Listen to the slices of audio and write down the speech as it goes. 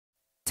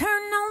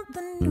on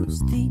the news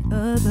the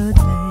other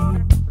day.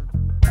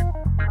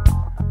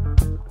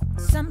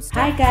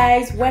 Hi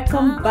guys,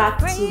 welcome back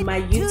to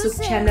my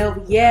YouTube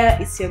channel.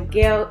 Yeah, it's your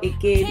girl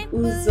again,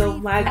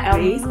 Uzoma.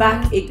 I'm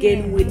back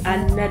again with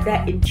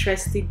another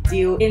interesting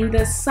deal in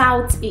the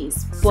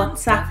southeast,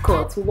 Port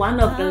Harcourt, one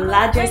of the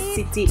largest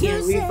cities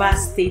in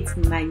Rivers State,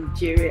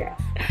 Nigeria.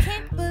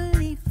 Can't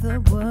believe the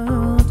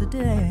world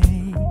today.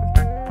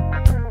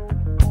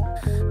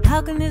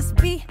 How can this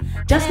be?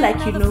 Just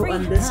like you know,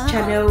 on this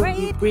channel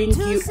we bring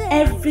you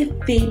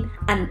everything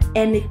and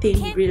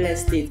anything real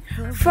estate.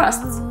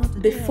 First,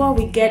 before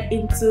we get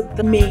into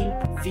the main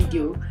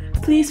video,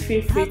 please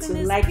feel free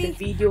to like the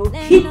video,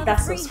 hit that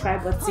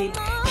subscribe button,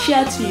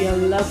 share to your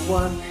loved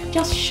one.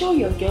 Just show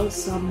your girls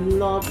some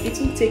love. It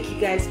will take you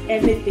guys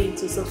anything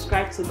to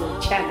subscribe to the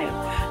channel.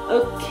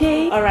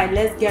 Okay, all right,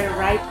 let's get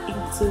right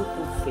into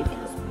the video.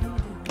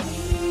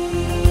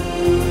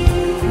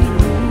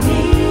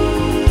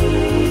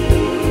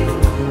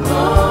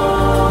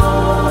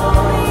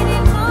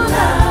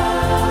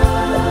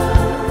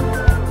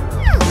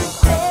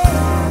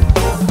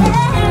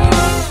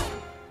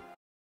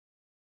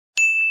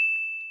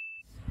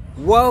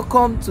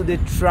 Welcome to the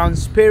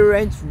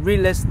transparent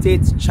real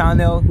estate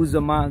channel,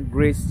 Uzoma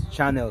Grace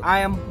channel.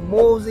 I am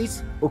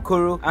Moses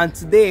Okoro, and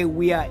today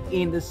we are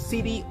in the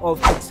city of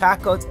Port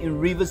Harcourt in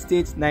Rivers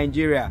State,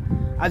 Nigeria.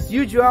 As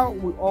usual,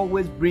 we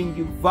always bring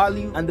you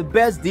value and the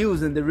best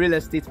deals in the real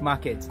estate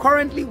market.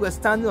 Currently, we're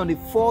standing on a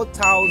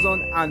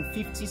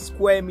 4,050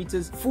 square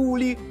meters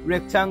fully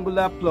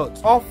rectangular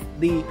plot off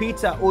the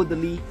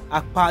PeterOdili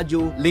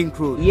Akpajo Link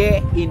Road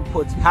here in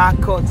Port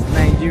Harcourt,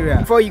 Nigeria.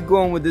 Before you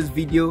go on with this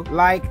video,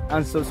 like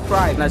and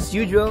subscribe. And as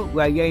usual,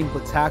 we are here in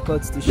Port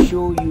Harcourt to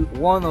show you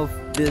one of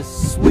the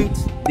sweet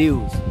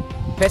deals.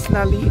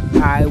 Personally,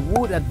 I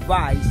would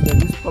advise that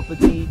this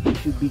property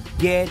should be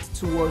geared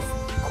towards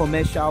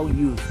commercial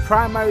use,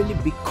 primarily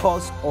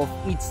because of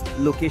its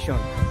location.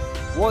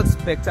 What's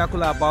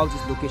spectacular about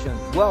this location?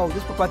 Well,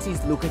 this property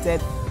is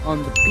located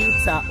on the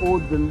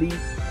PeterOdili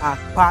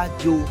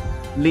Akpajo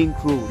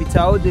Link Road.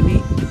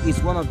 PeterOdili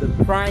is one of the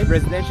prime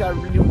residential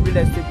real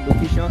estate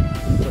locations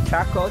in Port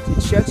Harcourt.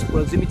 It shares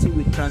proximity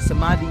with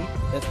Transamadi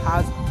that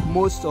has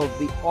most of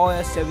the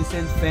oil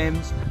servicing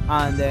firms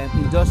and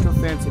industrial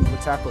firms in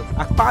Port Harcourt.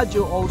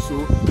 Akpajo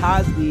also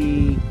has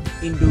the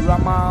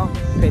Eleme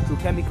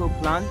Petroleum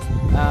Plant.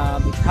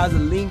 It has a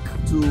link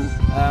to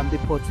the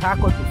Port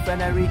Harcourt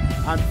Refinery,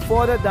 and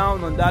further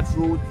down on that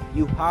road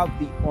you have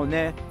the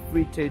Odili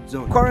free trade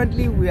zone.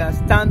 Currently we are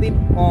standing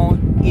on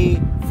a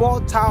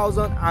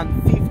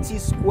 4,050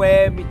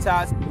 square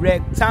meters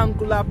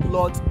rectangular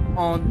plot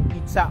on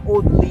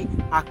PeterOdili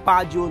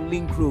Akpajo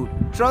Link Road.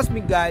 Trust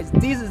me guys,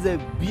 this is a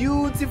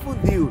beautiful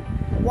deal.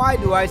 Why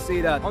do I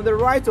say that? On the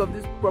right of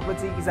this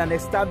property is an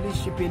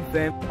established shipping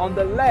firm. On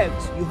the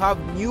left, you have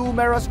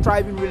numerous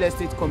thriving real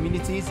estate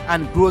communities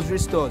and grocery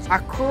stores.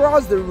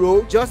 Across the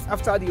road, just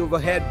after the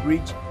overhead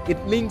bridge, it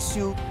links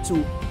you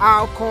to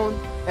Harcourt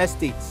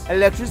estates.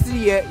 Electricity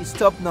here is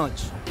top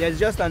notch. There's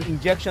just an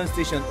injection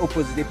station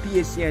opposite, the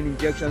PACN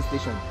injection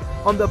station.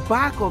 On the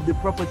back of the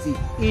property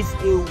is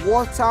a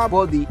water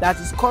body that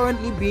is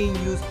currently being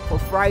used for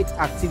freight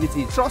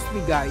activities. Trust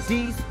me guys,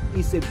 this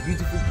is a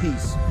beautiful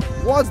piece.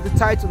 What's the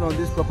title on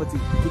this property?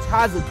 It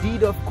has a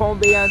deed of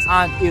conveyance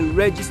and a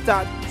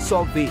registered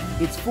survey.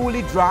 It's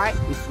fully dry,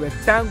 it's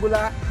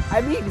rectangular.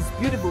 I mean, it's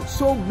beautiful.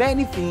 So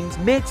many things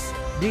makes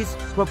this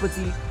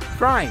property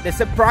prime. The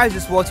surprise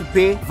is what you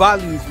pay,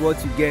 value is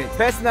what you get.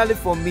 Personally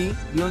for me,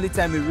 the only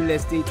time a real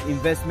estate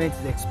investment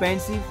is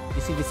expensive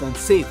is if it's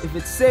unsafe. If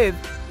it's safe,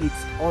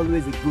 it's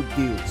always a good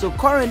deal. So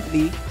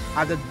currently,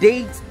 at the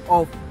date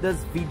of this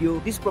video,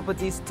 this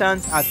property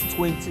stands at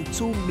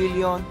 22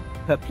 million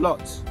per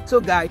plot. So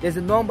guys, there's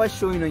a number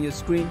showing on your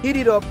screen. Hit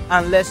it up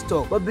and let's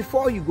talk. But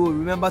before you go,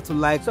 remember to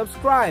like,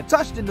 subscribe,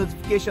 touch the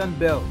notification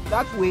bell.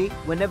 That way,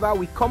 whenever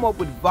we come up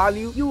with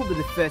value, you will be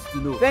the first to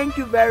know. Thank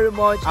you very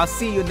much. I'll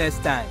see you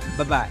next time.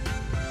 Bye bye.